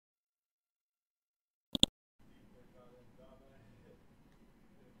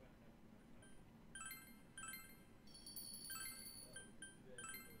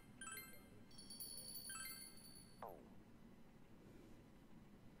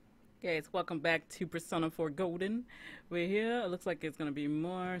Guys, welcome back to Persona 4 Golden. We're here. It looks like it's going to be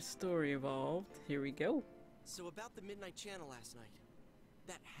more story evolved. Here we go. So about the Midnight Channel last night.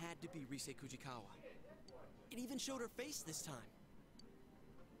 That had to be Rise Kujikawa. It even showed her face this time.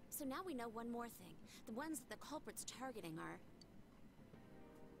 So now we know one more thing. The ones that the culprit's targeting are...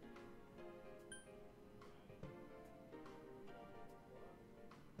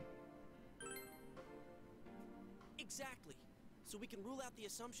 Exactly. So we can rule out the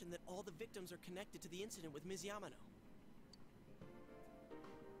assumption that all the victims are connected to the incident with Ms. Yamano.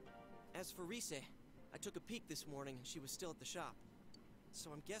 As for Rise, I took a peek this morning and she was still at the shop.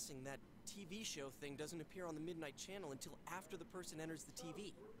 So I'm guessing that TV show thing doesn't appear on the Midnight Channel until after the person enters the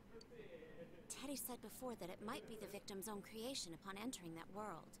TV. Teddy said before that it might be the victim's own creation upon entering that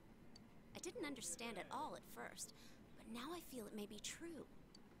world. I didn't understand at all at first, but now I feel it may be true.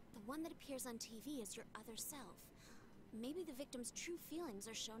 The one that appears on TV is your other self. Maybe the victim's true feelings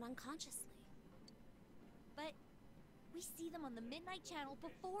are shown unconsciously. But we see them on the Midnight Channel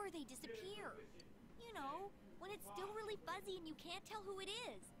before they disappear. You know, when it's still really fuzzy and you can't tell who it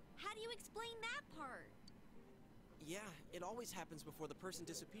is. How do you explain that part? Yeah, it always happens before the person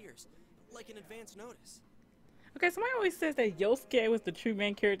disappears, like an advance notice. Okay, somebody always says that Yosuke was the true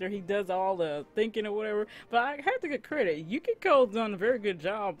main character. He does all the thinking or whatever. But I have to get credit. Yukiko's done a very good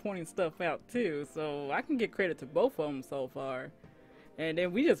job pointing stuff out too. So I can get credit to both of them so far. And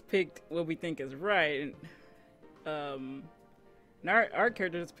then we just picked what we think is right. And our character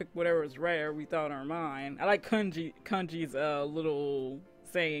just picked whatever is right or we thought in our mind. I like Kanji's little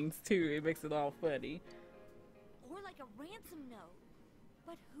sayings too. It makes it all funny. Or like a ransom note.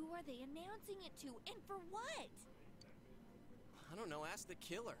 But who are they announcing it to, and for what? I don't know, ask the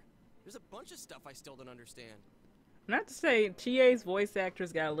killer. There's a bunch of stuff I still don't understand. Not to say, Chie's voice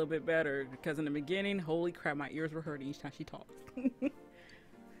actress got a little bit better, because in the beginning, holy crap, my ears were hurting each time she talked. Is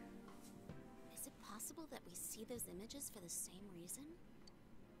it possible that we see those images for the same reason?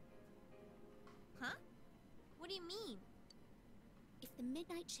 Huh? What do you mean? If the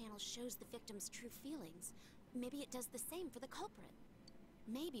Midnight Channel shows the victim's true feelings, maybe it does the same for the culprit.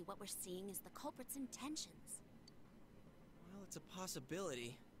 Maybe what we're seeing is the culprit's intentions. Well, it's a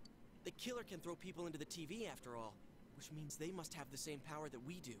possibility. The killer can throw people into the TV after all, which means they must have the same power that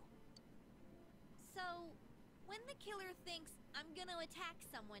we do. So, when the killer thinks, I'm gonna attack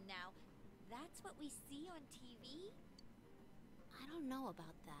someone now, that's what we see on TV? I don't know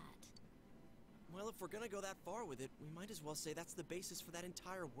about that. Well, if we're gonna go that far with it, we might as well say that's the basis for that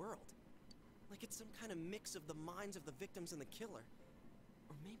entire world. Like it's some kind of mix of the minds of the victims and the killer.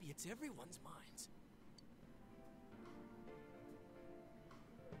 Or maybe it's everyone's minds.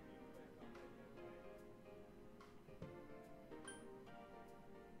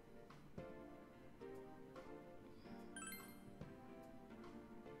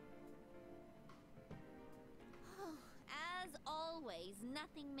 As always,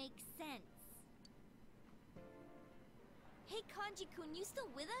 nothing makes sense. Hey Kanji-kun, you still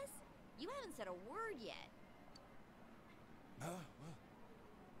with us? You haven't said a word yet.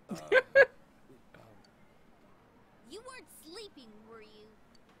 You weren't sleeping, were you?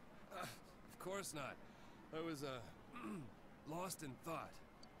 Of course not. I was, lost in thought.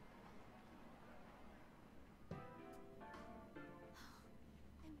 I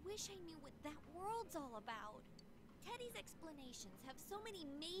wish I knew what that world's all about. Teddy's explanations have so many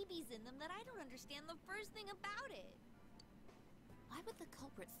maybes in them that I don't understand the first thing about it. Why would the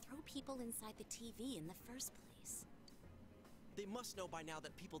culprit throw people inside the TV in the first place? They must know by now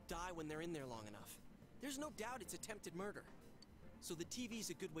that people die when they're in there long enough. There's no doubt it's attempted murder. So the TV's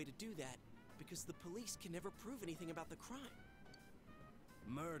a good way to do that, because the police can never prove anything about the crime.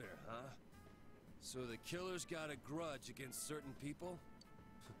 Murder, huh? So the killer's got a grudge against certain people?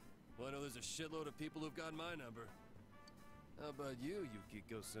 Well, I know there's a shitload of people who've got my number. How about you,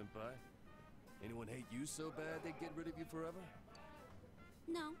 Yukiko-senpai? Anyone hate you so bad they'd get rid of you forever?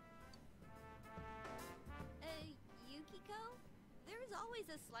 No. Yukiko? There's always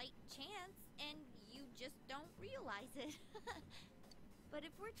a slight chance, and you just don't realize it. But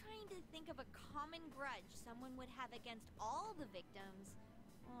if we're trying to think of a common grudge someone would have against all the victims,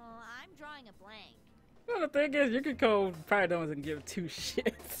 well, I'm drawing a blank. Well, the thing is, Yukiko probably doesn't give two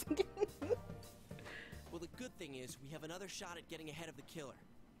shits. Well, the good thing is, we have another shot at getting ahead of the killer.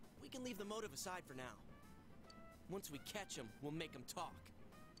 We can leave the motive aside for now. Once we catch him, we'll make him talk.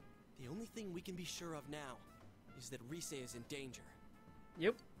 The only thing we can be sure of now is that Rise is in danger.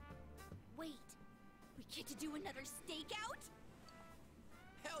 Yep. Wait, we get to do another stakeout?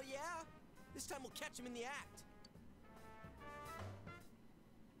 Hell yeah! This time we'll catch him in the act.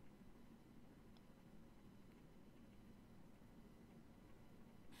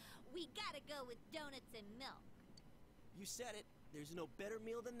 We we gotta go with donuts and milk. You said it. There's no better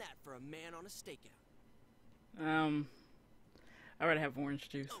meal than that for a man on a stakeout. I'd rather have orange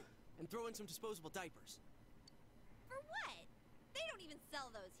juice. Oh, and throw in some disposable diapers. For what? They don't even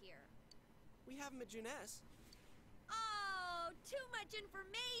sell those here. We have them at Juness. Oh, too much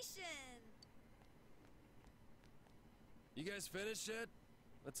information. You guys finished yet?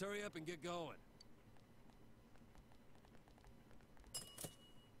 Let's hurry up and get going.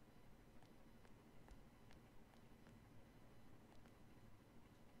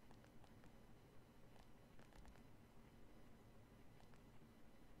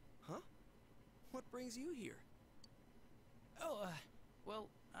 Huh? What brings you here? Oh, well,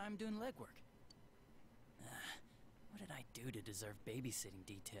 I'm doing legwork. What did I do to deserve babysitting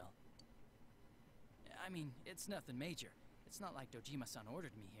detail? I mean, it's nothing major. It's not like Dojima-san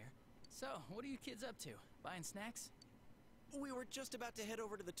ordered me here. So, what are you kids up to? Buying snacks? We were just about to head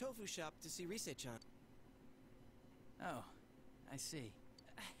over to the tofu shop to see Rise-chan. Oh, I see.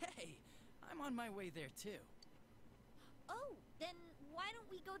 Hey, I'm on my way there too. Oh, then why don't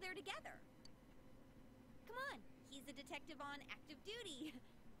we go there together? Come on, he's a detective on active duty.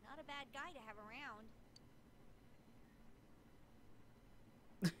 Not a bad guy to have around.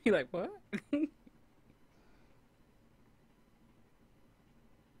 You like, what?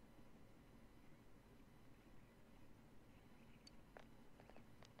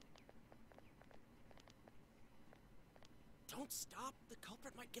 Don't stop. The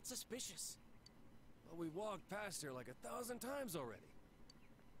culprit might get suspicious. Well, we walked past here like 1,000 times already.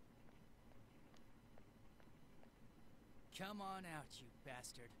 Come on out, you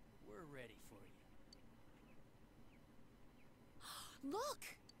bastard. We're ready for you. Look!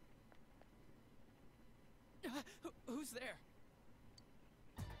 Who's there?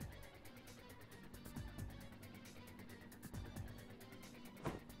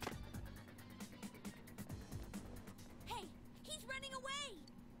 Hey, he's running away!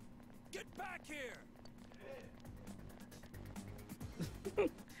 Get back here!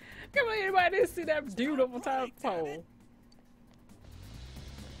 Come on, anybody didn't see that dude over top of the pole.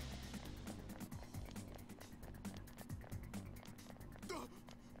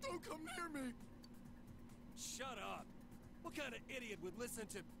 Don't come near me! Shut up! What kind of idiot would listen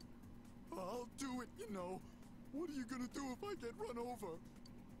to... I'll do it, you know. What are you gonna do if I get run over?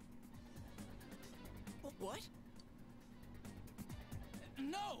 What?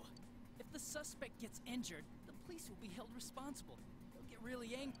 No! If the suspect gets injured, the police will be held responsible. They'll get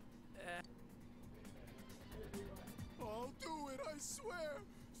really angry. I'll do it, I swear.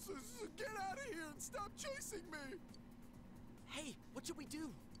 So get out of here and stop chasing me. Hey, what should we do?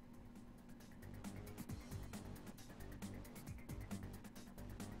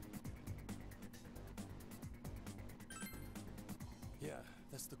 Yeah,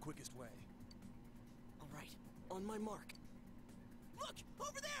 that's the quickest way. All right, on my mark. Look,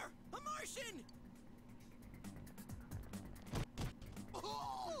 over there! A Martian!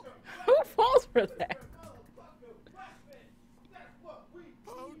 Oh! Who falls for that?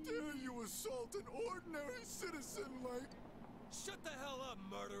 How dare you assault an ordinary citizen like... Shut the hell up,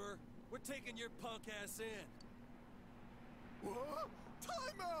 murderer! We're taking your punk ass in. What?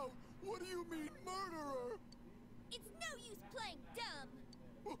 Time out! What do you mean, murderer? It's no use playing dumb!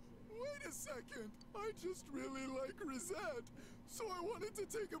 Wait a second. I just really like Rosette, so I wanted to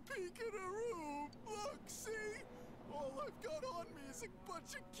take a peek in her room. Look, see? All I've got on me is a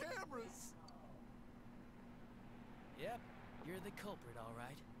bunch of cameras. Yep, you're the culprit, all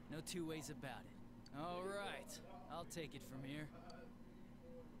right. No two ways about it. All right, I'll take it from here.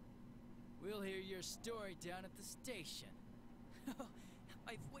 We'll hear your story down at the station.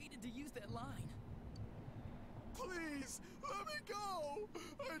 I've waited to use that line. Please, let me go!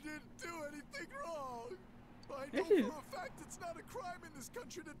 I didn't do anything wrong! I know for a fact it's not a crime in this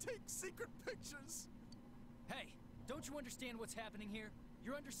country to take secret pictures! Hey, don't you understand what's happening here?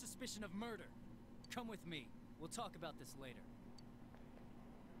 You're under suspicion of murder. Come with me. We'll talk about this later.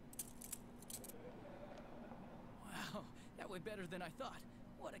 Wow, that went better than I thought.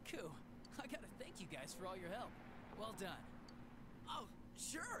 What a coup. I gotta thank you guys for all your help. Well done. Oh,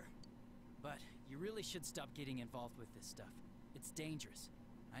 sure. But you really should stop getting involved with this stuff. It's dangerous.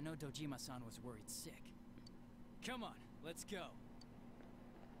 I know Dojima-san was worried sick. Come on, let's go.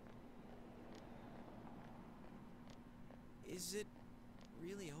 Is it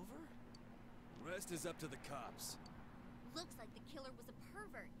really over? Rest is up to the cops. Looks like the killer was a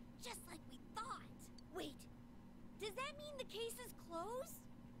pervert, just like we thought. Wait, does that mean the case is closed?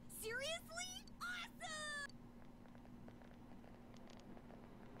 Seriously? Awesome!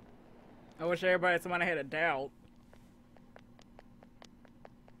 I wish somebody had a doubt.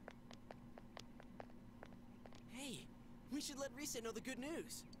 We should let Rise know the good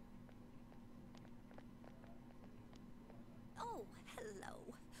news. Oh, hello.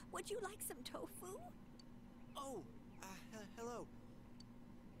 Would you like some tofu? Oh, hello.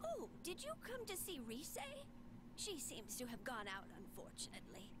 Oh, did you come to see Rise? She seems to have gone out,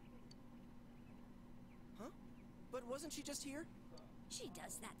 unfortunately. Huh? But wasn't she just here? She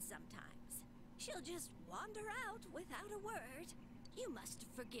does that sometimes. She'll just wander out without a word. You must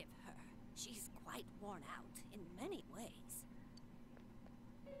forgive her. She's quite worn out in many ways.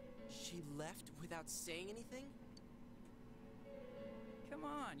 She left without saying anything? Come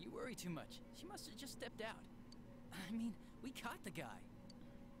on, you worry too much. She must have just stepped out. I mean, we caught the guy.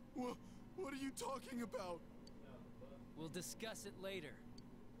 What are you talking about? We'll discuss it later.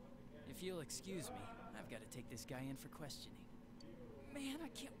 If you'll excuse me, I've got to take this guy in for questioning. Man, I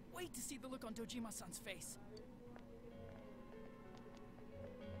can't wait to see the look on Dojima-san's face.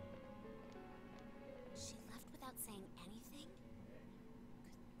 She left without saying anything?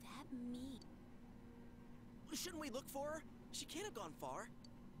 Could that mean... Shouldn't we look for her? She can't have gone far.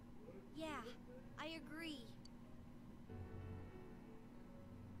 Yeah, I agree.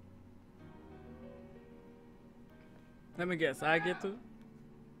 Let me guess, I get to...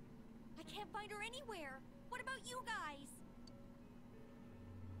 I can't find her anywhere. What about you guys?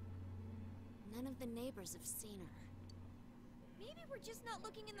 None of the neighbors have seen her. Maybe we're just not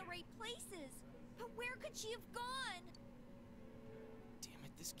looking in the right places. But where could she have gone? Damn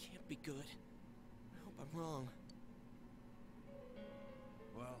it, this can't be good. I hope I'm wrong.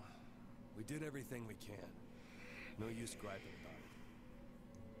 Well, we did everything we can. No use griping about it.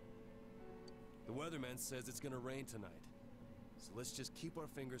 The weatherman says it's gonna rain tonight. So let's just keep our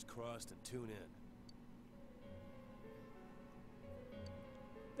fingers crossed and tune in.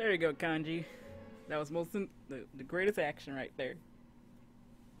 There you go, Kanji. That was the greatest action right there.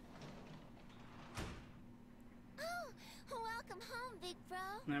 Oh, welcome home, big bro.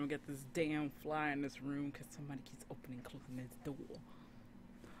 Now we got this damn fly in this room because somebody keeps opening and closing this door.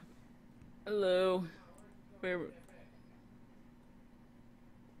 Hello. Where?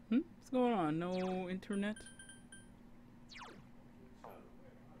 What's going on? No internet?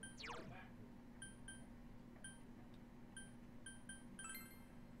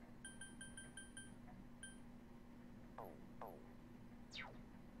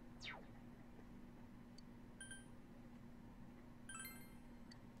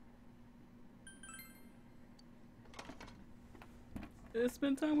 Did I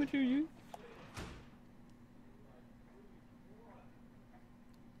spend time with you?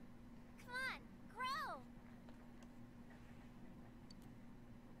 Come on, grow.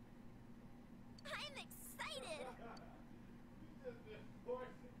 I'm excited.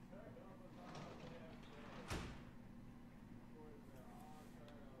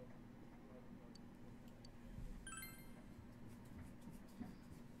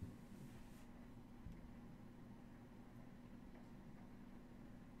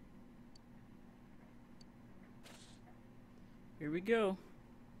 Here we go.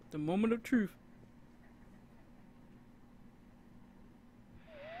 The moment of truth.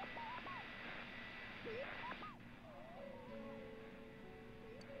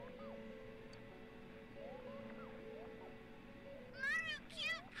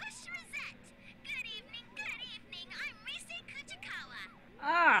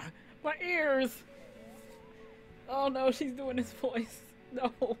 Ah! My ears! Oh no, she's doing this voice.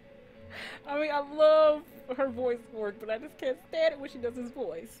 No. I mean, I love her voice work, but I just can't stand it when she does his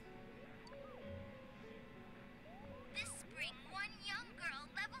voice. This spring, one young girl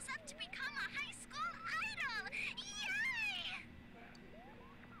levels up to become a high school idol! Yay!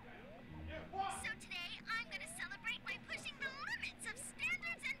 So today, I'm gonna celebrate by pushing the limits of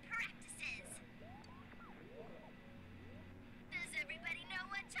standards and practices. Does everybody know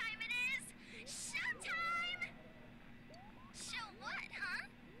what time it is? Showtime! Show what, huh?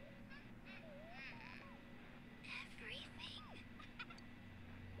 Everything.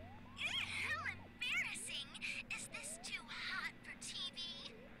 How embarrassing! Is this too hot for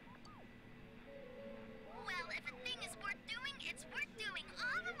TV? Well, if a thing is worth doing, it's worth doing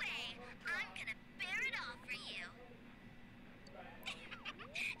all the way. I'm gonna bear it all for you.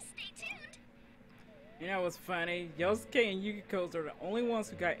 Stay tuned. You know what's funny? Yosuke and Yukiko's are the only ones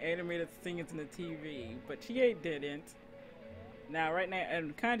who got animated scenes in the TV, but Chie didn't. Now, right now,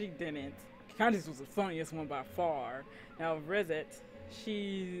 and Kanji didn't. Kanji's was the funniest one by far. Now, Rizet,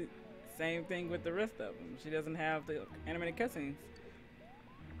 she, same thing with the rest of them. She doesn't have the animated cutscenes.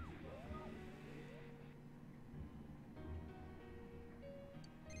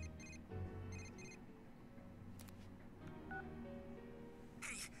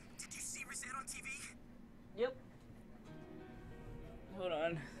 Hey, did you see Rizet on TV? Yep.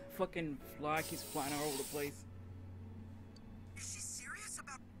 fucking fly keeps flying all over the place. Is she serious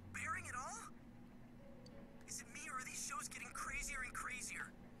about bearing it all? Is it me, or are these shows getting crazier and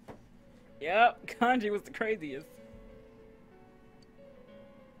crazier? Yep, Kanji was the craziest.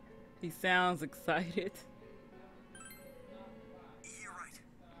 He sounds excited. You're right.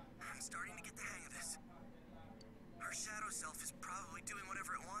 I'm starting to get the hang of this. Our shadow self is probably doing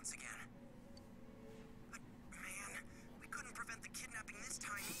whatever it wants again. But, man, we couldn't prevent the kidnapping this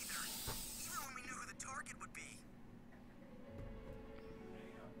time either. Even when we knew who the target would be.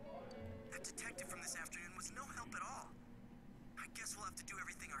 That detective from this afternoon was no help at all. I guess we'll have to do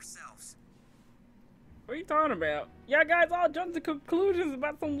everything ourselves. What are you talking about? Y'all guys all jumped to conclusions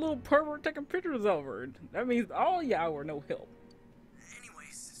about some little pervert taking pictures over. That means all y'all were no help.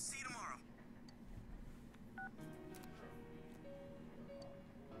 Anyways, see you tomorrow.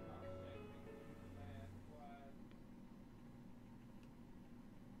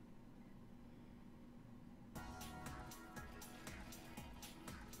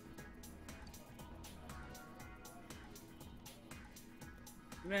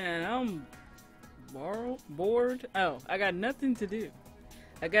 Man, I'm bored. Oh, I got nothing to do.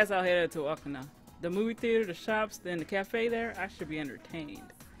 I guess I'll head out to Okina. The movie theater, the shops, then the cafe there, I should be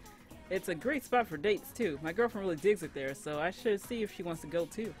entertained. It's a great spot for dates too. My girlfriend really digs it there, so I should see if she wants to go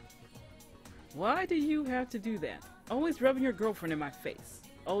too. Why do you have to do that? Always rubbing your girlfriend in my face.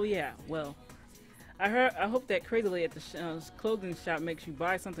 Oh yeah, well, I hope that crazy lady at the clothing shop makes you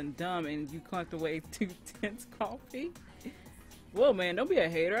buy something dumb and you collect away 2 tenths coffee. Whoa man, don't be a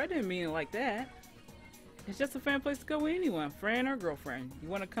hater. I didn't mean it like that. It's just a fun place to go with anyone, friend or girlfriend. You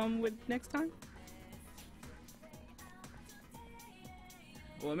want to come with next time?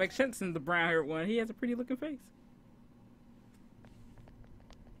 Well, it makes sense in the brown-haired one. He has a pretty looking face.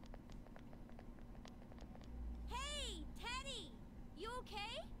 Hey, Teddy! You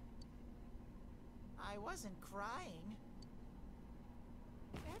okay? I wasn't crying.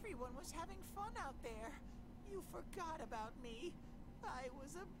 Everyone was having fun out there. You forgot about me. I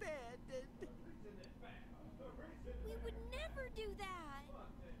was abandoned. We would never do that!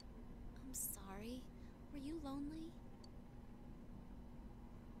 I'm sorry. Were you lonely?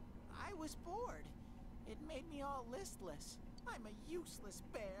 I was bored. It made me all listless. I'm a useless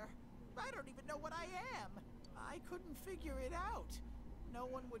bear. I don't even know what I am. I couldn't figure it out. No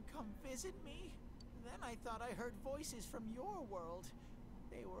one would come visit me. Then I thought I heard voices from your world.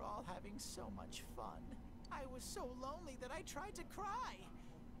 They were all having so much fun. I was so lonely that I tried to cry,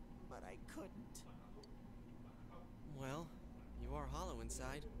 but I couldn't. Well, you are hollow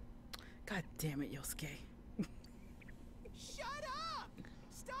inside. God damn it, Yosuke. Shut up!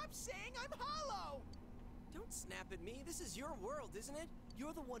 Stop saying I'm hollow! Don't snap at me. This is your world, isn't it?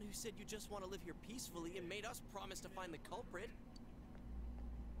 You're the one who said you just want to live here peacefully and made us promise to find the culprit.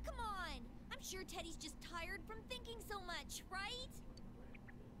 Come on! I'm sure Teddy's just tired from thinking so much, right?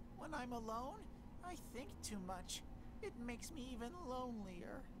 When I'm alone, I think too much. It makes me even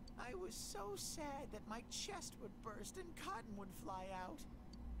lonelier. I was so sad that my chest would burst and cotton would fly out.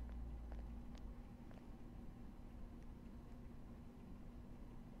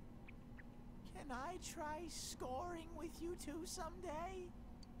 Can I try scoring with you two someday?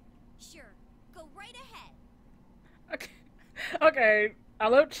 Sure. Go right ahead. Okay. Okay. I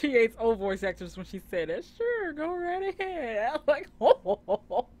love Chie's old voice actress when she said it. Sure, go right ahead. I was like,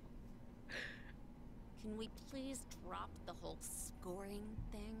 oh. Can we please drop the whole scoring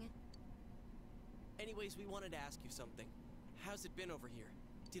thing? Anyways, we wanted to ask you something. How's it been over here?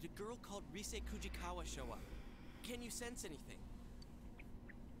 Did a girl called Rise Kujikawa show up? Can you sense anything?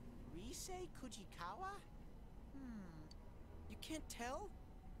 Rise Kujikawa? You can't tell?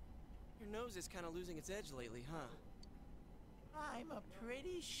 Your nose is kind of losing its edge lately, huh? I'm a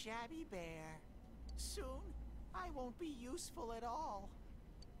pretty shabby bear. Soon, I won't be useful at all.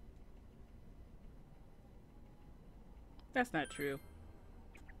 That's not true.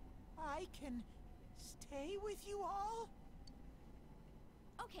 I can stay with you all?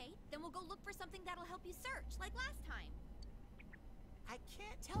 Okay, then we'll go look for something that'll help you search, like last time. I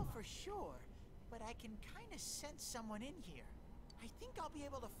can't tell for sure, but I can kind of sense someone in here. I think I'll be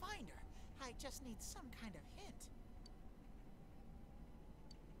able to find her. I just need some kind of hint.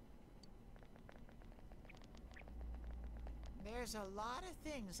 There's a lot of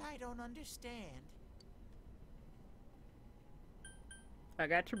things I don't understand. I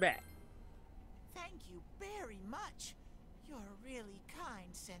got your back. Thank you very much. You're really kind,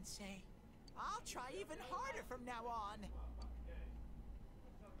 Sensei. I'll try even harder from now on.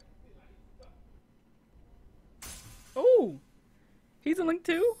 Oh, he's a Link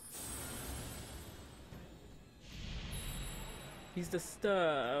too? He's the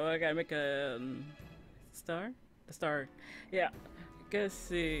star. Oh, I gotta make a star? The star. Yeah. Let's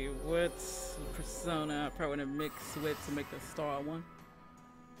see. What's persona I probably want to mix with to make the star one?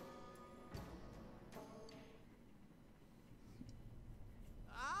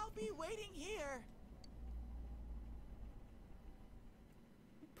 I'll be waiting here.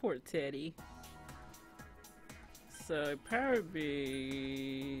 Poor Teddy. So it'd probably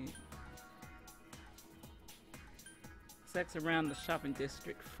be sex around the shopping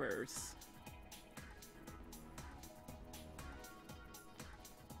district first.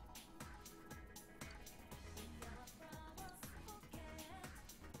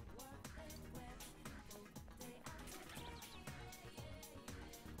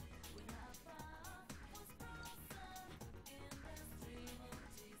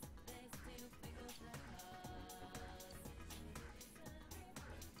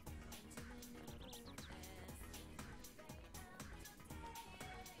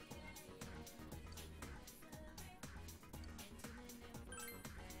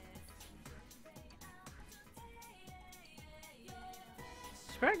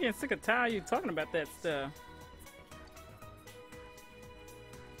 Probably getting sick of tired of you talking about that stuff.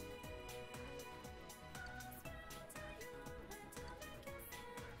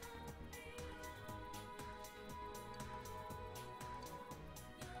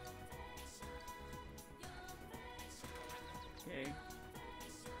 Okay.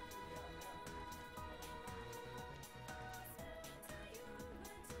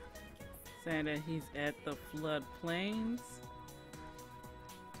 Saying that he's at the floodplains.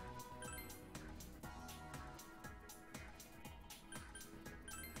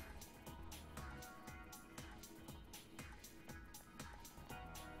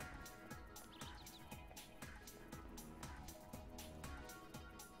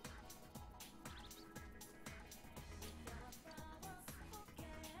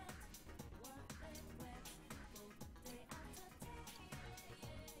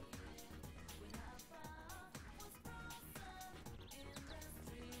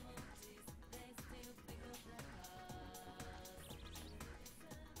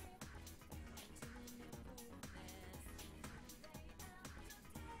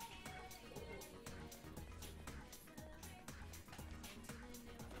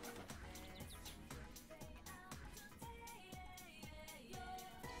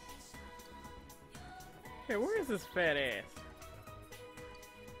 Hey, where is this fat ass?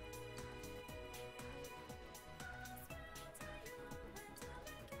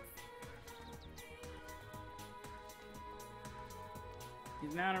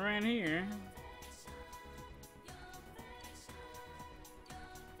 He's not around here.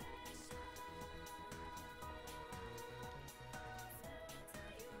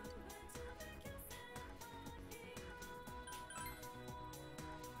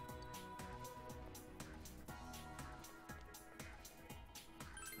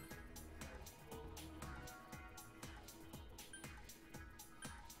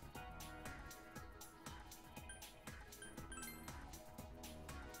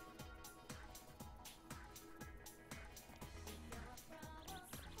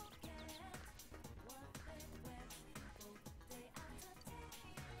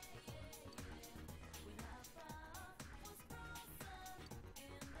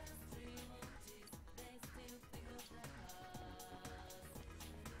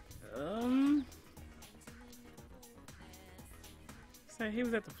 So he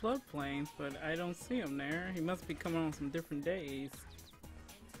was at the floodplains, but I don't see him there. He must be coming on some different days.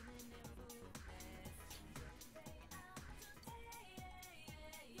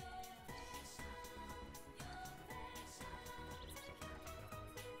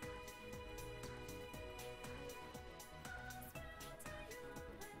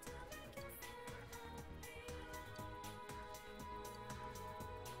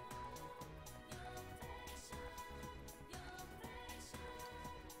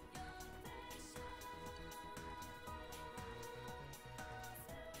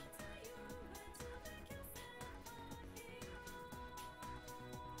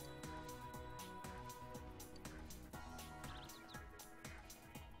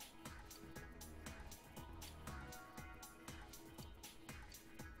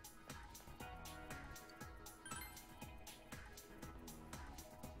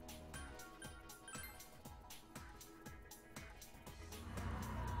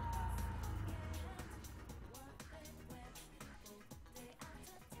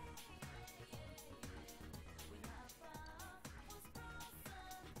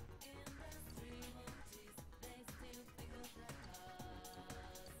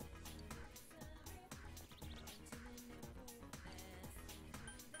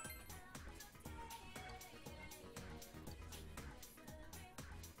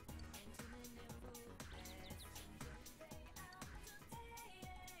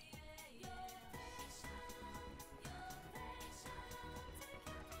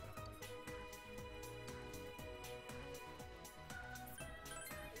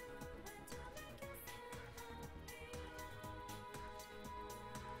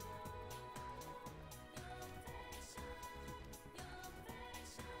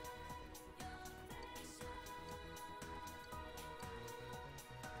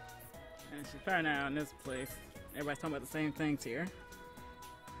 She's probably not in this place. Everybody's talking about the same things here.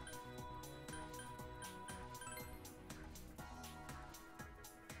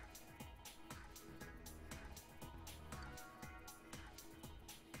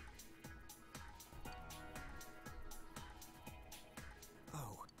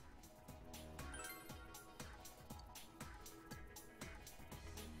 Oh.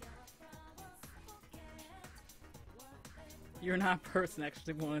 You're not a person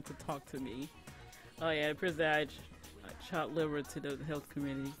actually wanting to talk to me. Oh yeah, it appears that I chopped liver to the health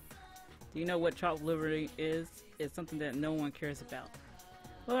committee. Do you know what chopped liver is? It's something that no one cares about.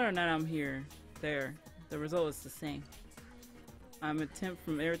 Whether or not I'm here, there, the result is the same. I'm exempt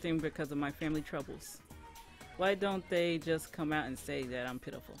from everything because of my family troubles. Why don't they just come out and say that I'm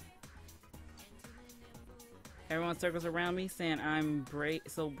pitiful? Everyone circles around me saying I'm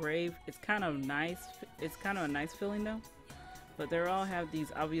so brave. It's kind of nice. It's kind of a nice feeling though. But they all have these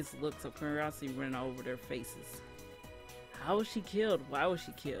obvious looks of curiosity running over their faces. How was she killed? Why was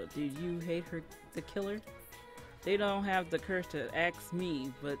she killed? Did you hate her, the killer? They don't have the courage to ask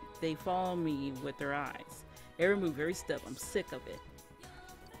me, but they follow me with their eyes. Every move, every step. I'm sick of it.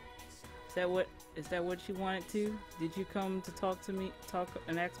 Is that what you wanted to? Did you come to talk to me,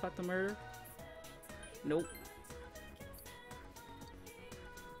 and ask about the murder? Nope.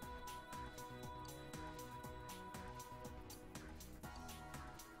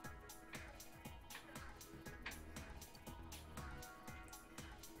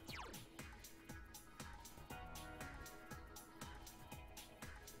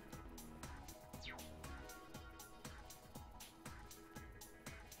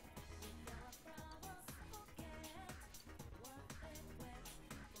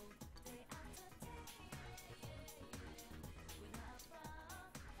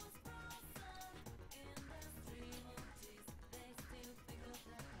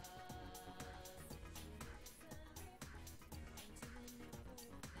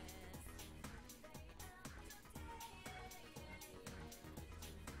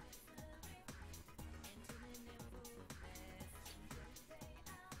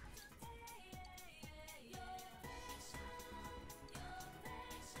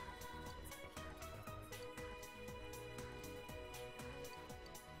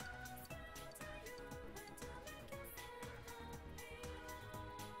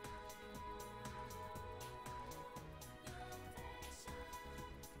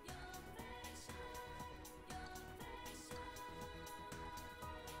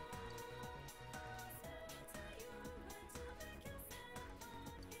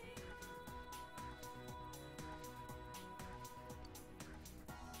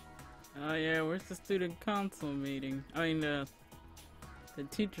 Oh yeah, where's the student council meeting? I mean the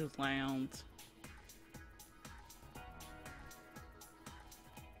teacher's lounge.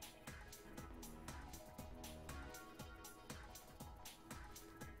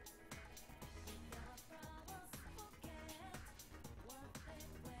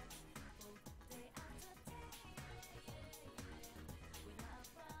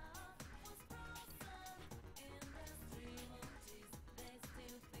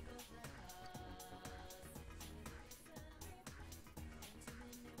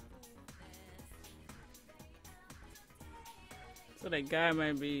 So that guy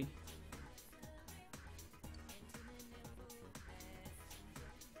might be...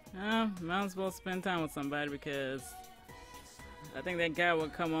 might as well spend time with somebody because I think that guy will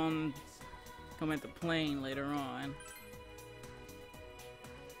come at the plane later on.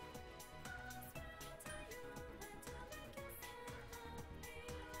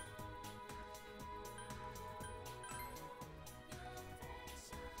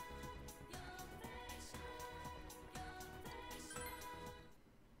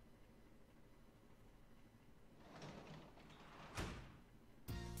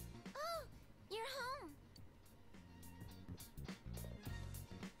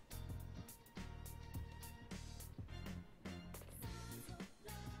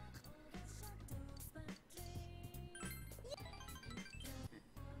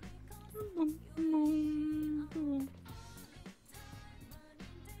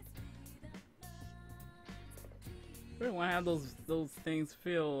 We don't want to have those things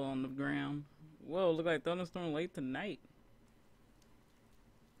feel on the ground. Whoa, look like thunderstorm late tonight.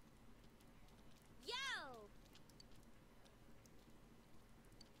 Yo!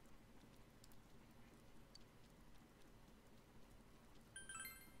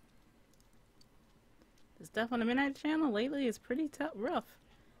 The stuff on the Midnight Channel lately is pretty rough,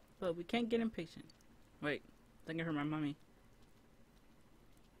 but we can't get impatient. Wait, I think I heard my mommy.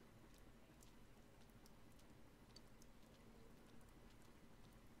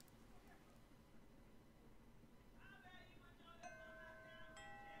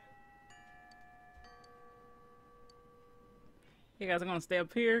 You guys are gonna stay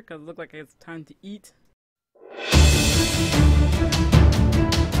up here because it looks like it's time to eat.